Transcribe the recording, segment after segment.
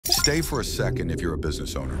Stay for a second if you're a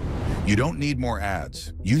business owner. You don't need more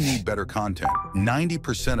ads. You need better content.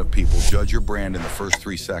 90% of people judge your brand in the first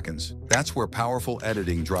 3 seconds. That's where powerful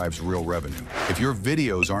editing drives real revenue. If your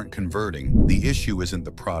videos aren't converting, the issue isn't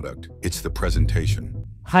the product, it's the presentation.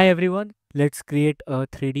 Hi everyone, let's create a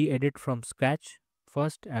 3D edit from scratch.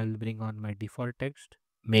 First, I'll bring on my default text,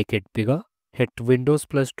 make it bigger, hit Windows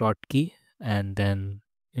plus dot key, and then,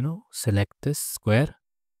 select this square,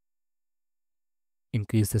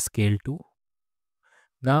 increase the scale to.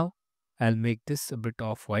 Now, I'll make this a bit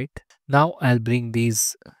off-white. Now, I'll bring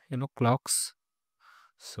these, clocks.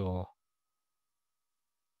 So,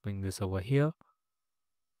 bring this over here.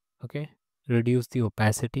 Okay, reduce the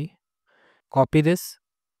opacity, copy this,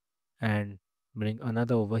 and bring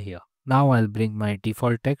another over here. Now, I'll bring my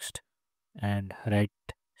default text and write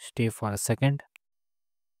stay for a second,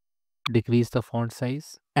 decrease the font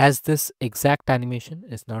size. As this exact animation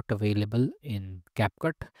is not available in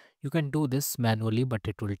CapCut, you can do this manually, but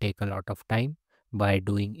it will take a lot of time by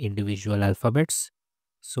doing individual alphabets.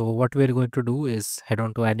 So what we're going to do is head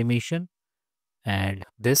on to animation and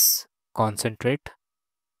this concentrate.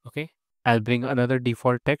 Okay, I'll bring another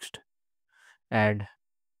default text and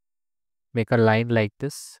make a line like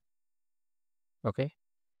this. Okay,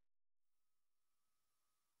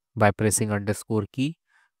 by pressing underscore key,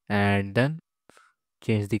 and then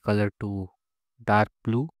change the color to dark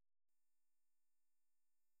blue.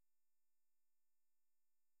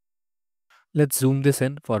 Let's zoom this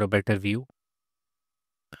in for a better view.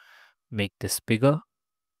 Make this bigger.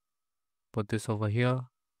 Put this over here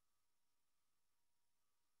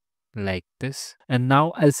like this. And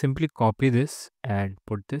now I'll simply copy this and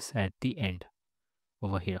put this at the end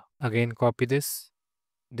over here. Again, copy this.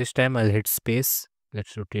 This time I'll hit space.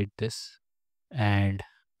 Let's rotate this and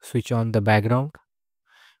switch on the background.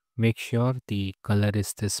 Make sure the color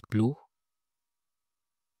is this blue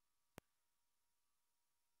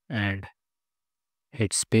and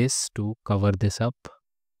hit space to cover this up.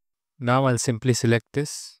 Now I'll simply select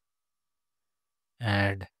this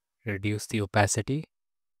and reduce the opacity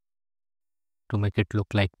to make it look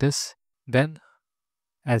like this. Then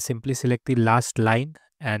I'll simply select the last line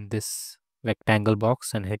and this rectangle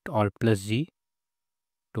box and hit Alt plus G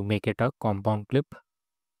to make it a compound clip.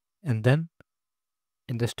 And then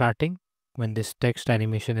in the starting, when this text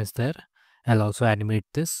animation is there, I'll also animate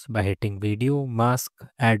this by hitting video, mask,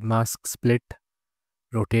 add mask split,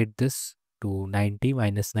 rotate this to 90,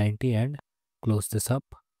 minus 90 and close this up.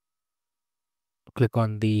 Click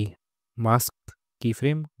on the mask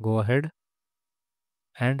keyframe, go ahead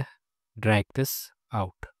and drag this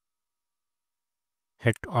out.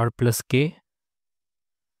 Hit Alt plus K.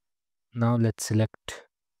 Now let's select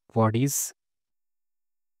bodies.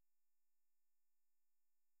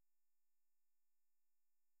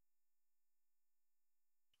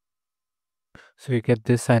 So you get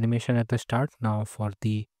this animation at the start. Now for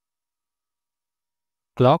the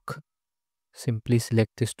clock, simply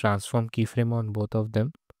select this transform keyframe on both of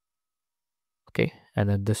them. Okay, and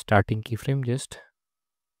at the starting keyframe, just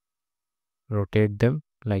rotate them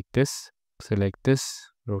like this. Select this,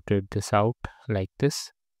 rotate this out like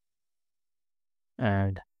this,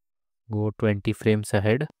 and go 20 frames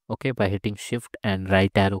ahead. Okay, by hitting shift and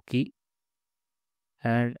right arrow key,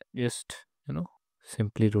 and just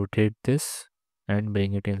simply rotate this and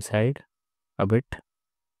bring it inside a bit.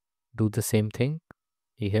 Do the same thing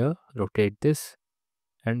here, rotate this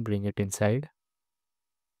and bring it inside.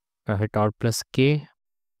 Now hit Alt plus K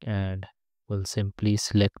and we'll simply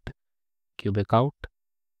select cubic out.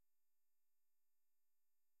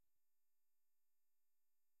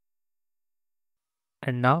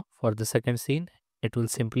 And now for the second scene, it will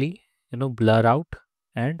simply blur out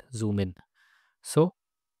and zoom in. So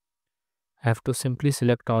I have to simply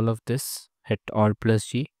select all of this, hit Alt plus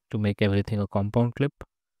G to make everything a compound clip.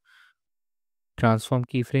 Transform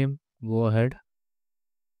keyframe, go ahead.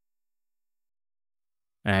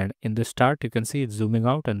 And in the start, you can see it's zooming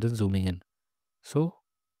out and then zooming in. So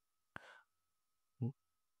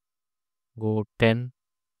go 10,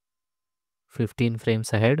 15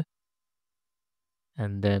 frames ahead.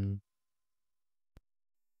 And then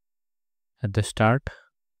at the start,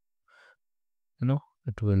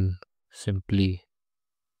 it will simply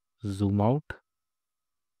zoom out.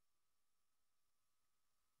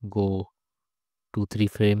 Go 2-3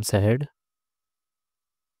 frames ahead.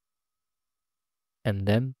 And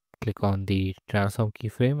then click on the transform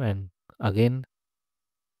keyframe and again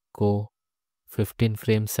go 15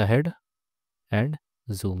 frames ahead and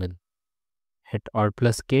zoom in. Hit Alt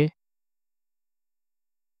plus K,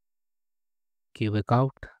 cubic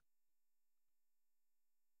out,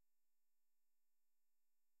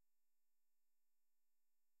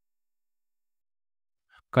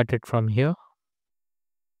 cut it from here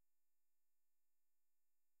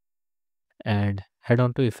and head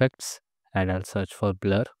on to effects, and I'll search for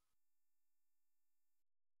blur.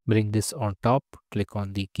 Bring this on top, click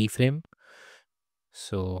on the keyframe,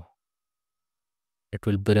 so it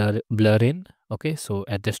will blur in. Okay, so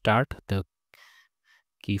at the start the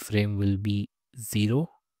keyframe will be 0.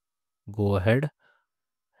 Go ahead,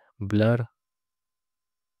 blur,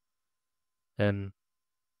 then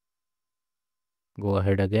go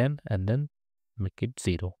ahead again and then make it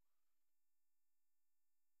 0.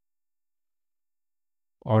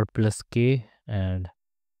 Alt plus K and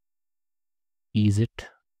ease it.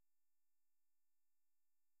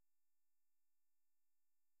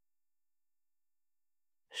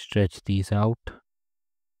 Stretch these out.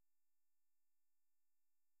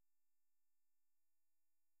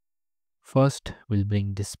 First, we'll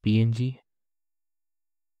bring this PNG.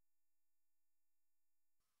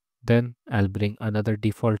 Then I'll bring another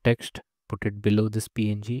default text, put it below this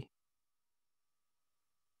PNG.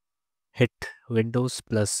 Hit Windows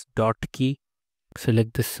plus dot key.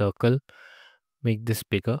 Select this circle. Make this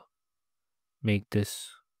bigger. Make this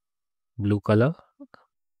blue color.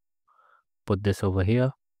 Put this over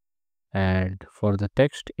here. And for the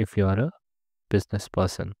text, if you are a business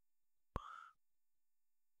person.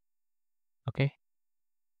 Okay.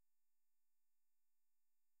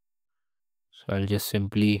 So I'll just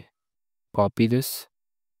simply copy this,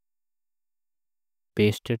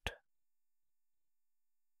 paste it.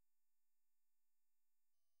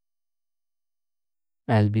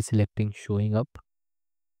 I'll be selecting showing up.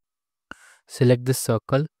 Select this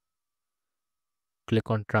circle.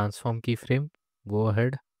 Click on transform keyframe. Go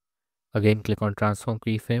ahead. Again, click on transform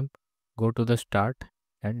keyframe. Go to the start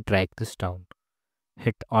and drag this down.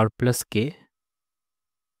 Hit Alt plus K.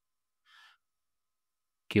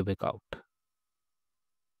 Cubic out.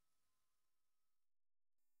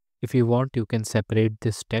 If you want, you can separate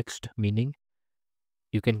this text, meaning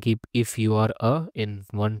you can keep if you are a in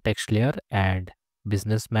one text layer and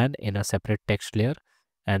businessman in a separate text layer,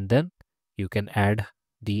 and then you can add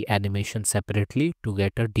the animation separately to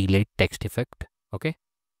get a delayed text effect. Okay.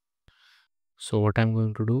 So what I'm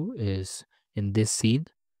going to do is in this scene,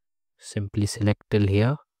 simply select till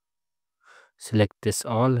here, select this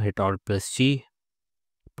all, hit Alt plus G,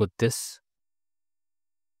 put this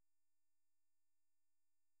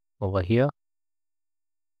over here.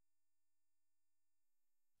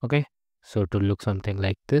 Okay, so to look something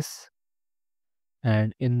like this,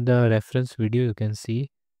 and in the reference video you can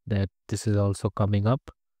see that this is also coming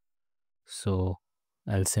up. So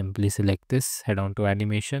I'll simply select this, head on to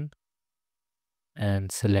animation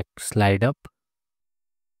and select slide up,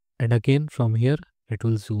 and again from here it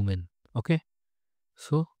will zoom in. Okay,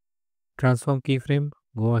 so transform keyframe,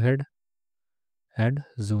 go ahead and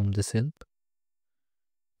zoom this in,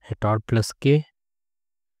 hit Alt plus K,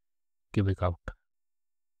 cubic out,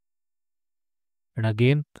 and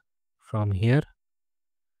again from here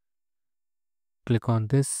click on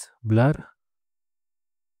this blur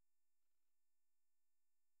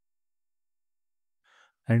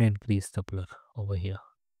and increase the blur over here.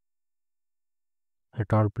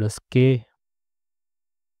 Hit Alt plus K,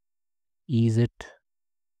 ease it,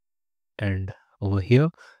 and over here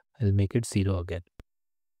I'll make it 0 again.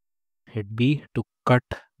 Hit B to cut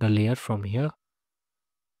the layer from here.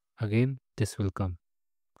 Again this will come.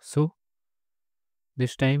 So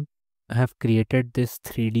this time I have created this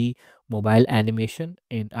 3D mobile animation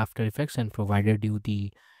in After Effects and provided you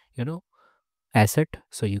the asset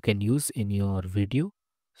so you can use in your video.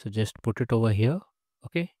 So just put it over here.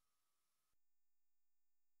 Okay,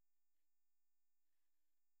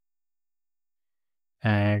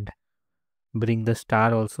 and bring the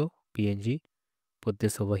star also, PNG, put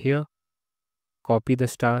this over here, copy the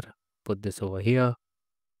star, put this over here,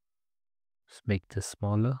 let's make this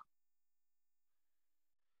smaller,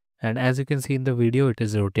 and as you can see in the video it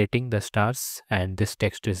is rotating the stars and this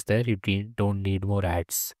text is there. You don't need more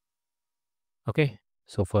ads. Okay,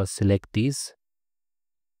 so first select these,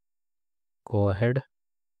 go ahead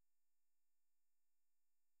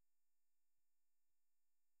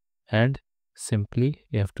and simply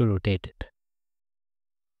you have to rotate it.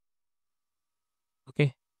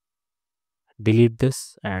 Okay, delete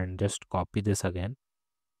this and just copy this again.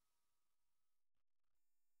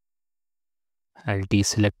 I'll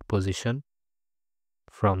deselect position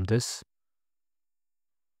from this,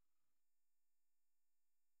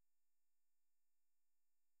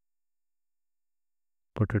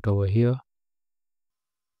 put it over here,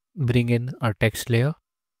 bring in our text layer,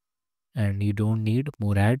 and you don't need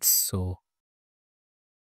more ads, so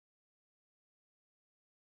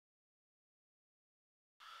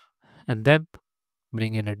and then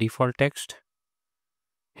bring in a default text,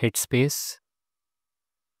 hit space,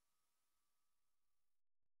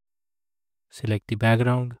 select the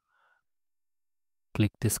background,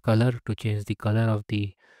 click this color to change the color of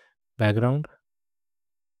the background,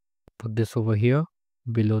 put this over here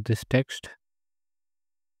below this text,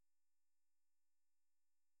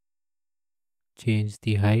 change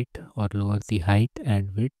the height or lower the height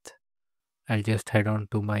and width. I'll just head on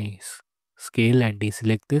to my scale and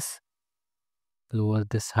deselect this, lower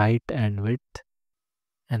this height and width,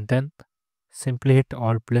 and then simply hit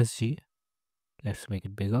Alt plus G. Let's make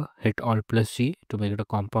it bigger. Hit Alt plus G to make it a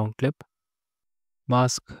compound clip.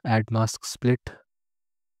 Mask, add mask split.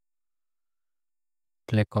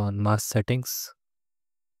 Click on mask settings.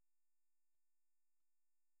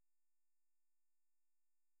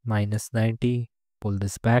 -90. Pull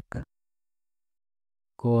this back.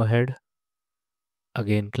 Go ahead.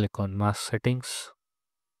 Again click on mask settings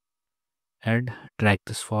and drag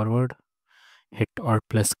this forward. Hit Alt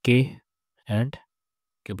plus K and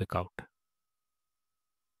cubic out.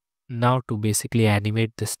 Now to basically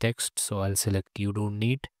animate this text, so I'll select you don't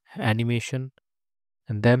need animation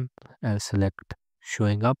and then I'll select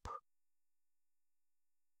showing up.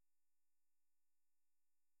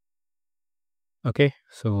 Okay,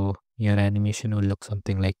 so your animation will look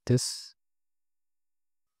something like this.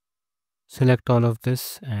 Select all of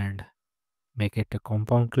this and make it a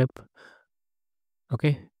compound clip.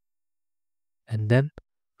 Okay, and then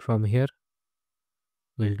from here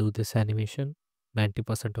we'll do this animation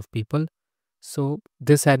 90% of people. So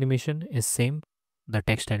this animation is same the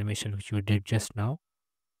text animation which we did just now.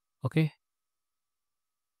 Okay,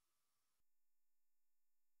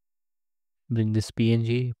 bring this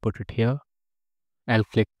PNG, put it here.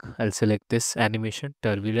 I'll select this animation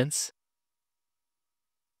turbulence,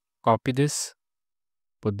 copy this,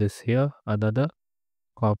 put this here, another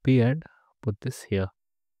copy and put this here.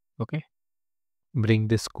 Okay, bring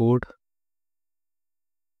this code,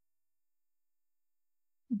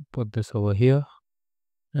 put this over here,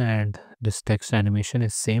 and this text animation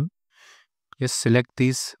is same. Just select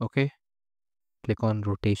these. Okay, click on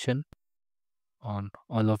rotation on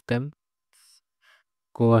all of them.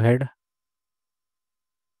 Go ahead,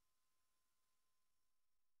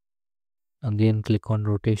 again click on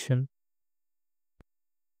rotation.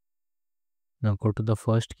 Now go to the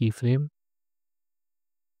first keyframe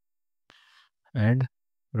and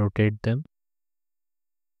rotate them.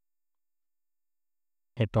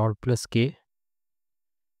 Hit Alt plus K.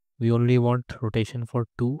 We only want rotation for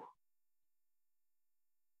 2.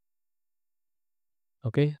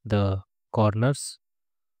 Okay, the corners.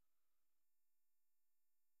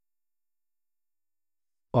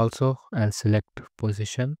 Also, I'll select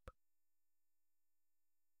position.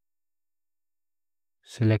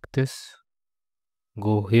 Select this.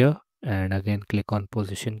 Go here and again click on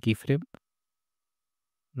position keyframe.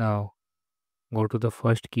 Now go to the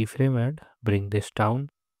first keyframe and bring this down.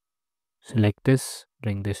 Select this,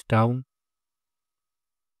 bring this down.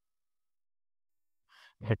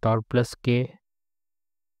 Hit Alt plus K.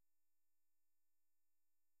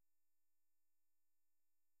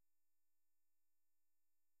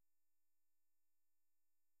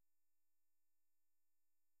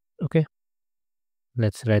 Okay,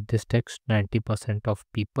 let's write this text 90% of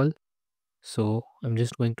people. So I'm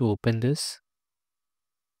just going to open this,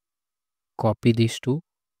 copy these two,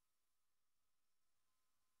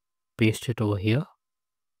 paste it over here,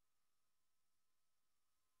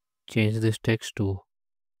 change this text to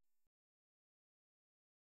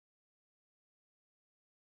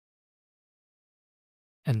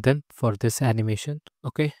and then for this animation,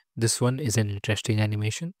 okay, this one is an interesting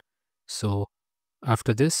animation. So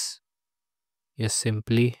after this, yes,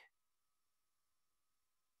 simply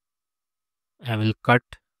I will cut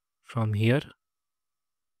from here,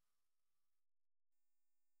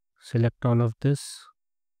 select all of this,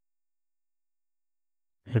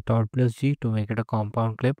 hit Alt plus G to make it a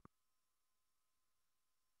compound clip,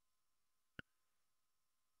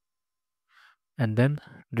 and then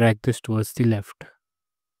drag this towards the left.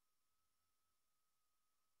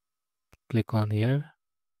 Click on here,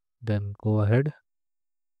 then go ahead,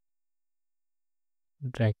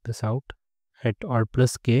 drag this out, hit Alt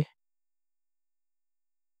plus K,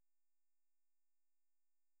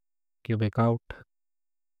 cubic out,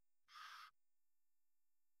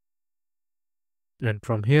 and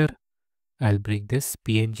from here I'll bring this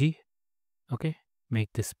PNG, okay, make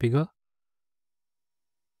this bigger.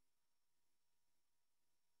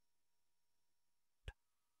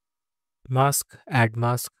 Mask, add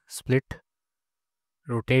mask, split,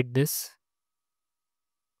 rotate this,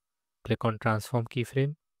 click on transform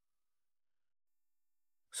keyframe,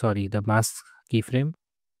 sorry, the mask keyframe.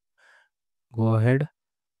 Go ahead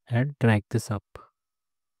and drag this up.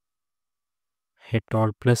 Hit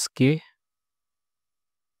Alt plus K,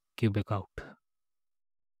 cubic out.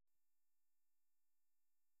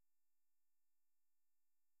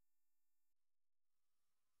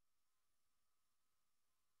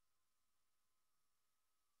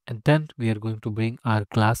 And then we are going to bring our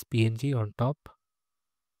class PNG on top.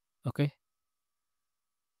 Okay.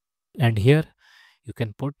 And here you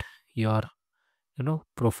can put your,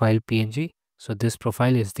 profile PNG. So this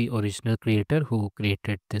profile is the original creator who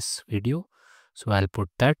created this video. So I'll put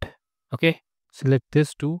that. Okay. Select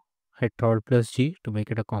this too. Hit Alt plus G to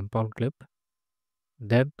make it a compound clip.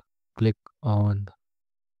 Then click on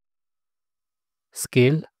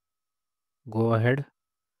scale. Go ahead.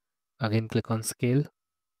 Again click on scale.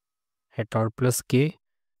 Hit Alt plus K.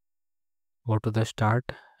 Go to the start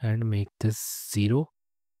and make this 0.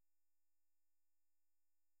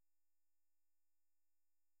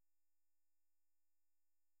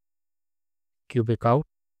 Cubic out.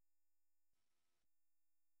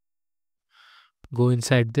 Go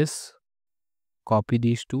inside this. Copy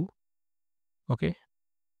these two. Okay.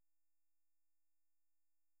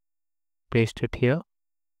 Paste it here.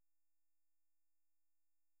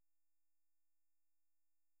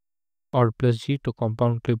 Alt plus G to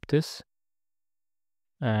compound clip this.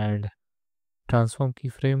 And transform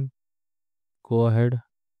keyframe. Go ahead.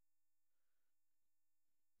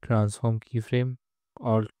 Transform keyframe.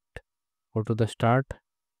 Alt. Go to the start.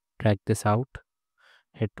 Drag this out.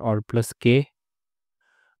 Hit Alt plus K.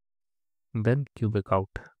 Then cubic out.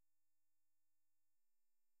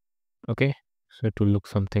 Okay. So it will look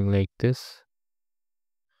something like this.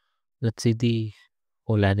 Let's see the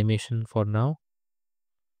whole animation for now.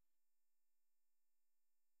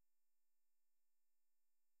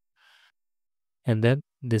 And then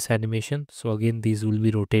this animation. So again, these will be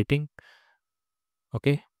rotating.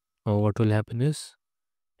 Okay. What will happen is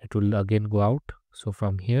it will again go out. So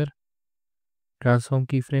from here, transform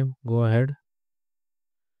keyframe, go ahead.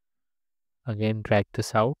 Again, drag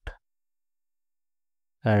this out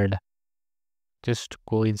and just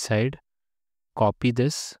go inside, copy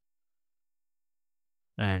this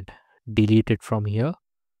and delete it from here.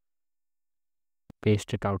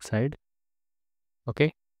 Paste it outside.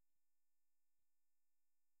 Okay.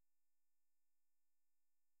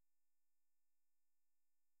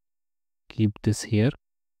 Keep this here.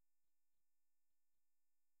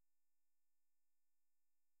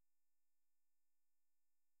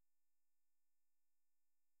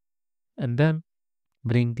 And then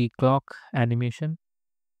bring the clock animation.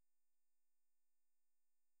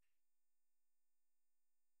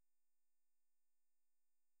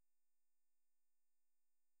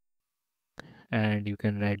 And you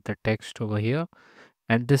can write the text over here.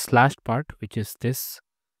 And this last part, which is this,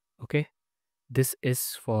 okay, this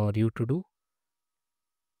is for you to do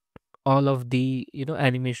all of the,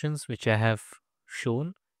 animations which I have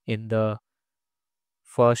shown in the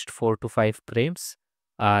first 4 to 5 frames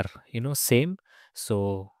are, same.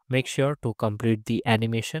 So make sure to complete the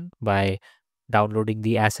animation by downloading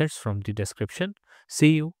the assets from the description.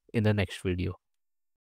 See you in the next video.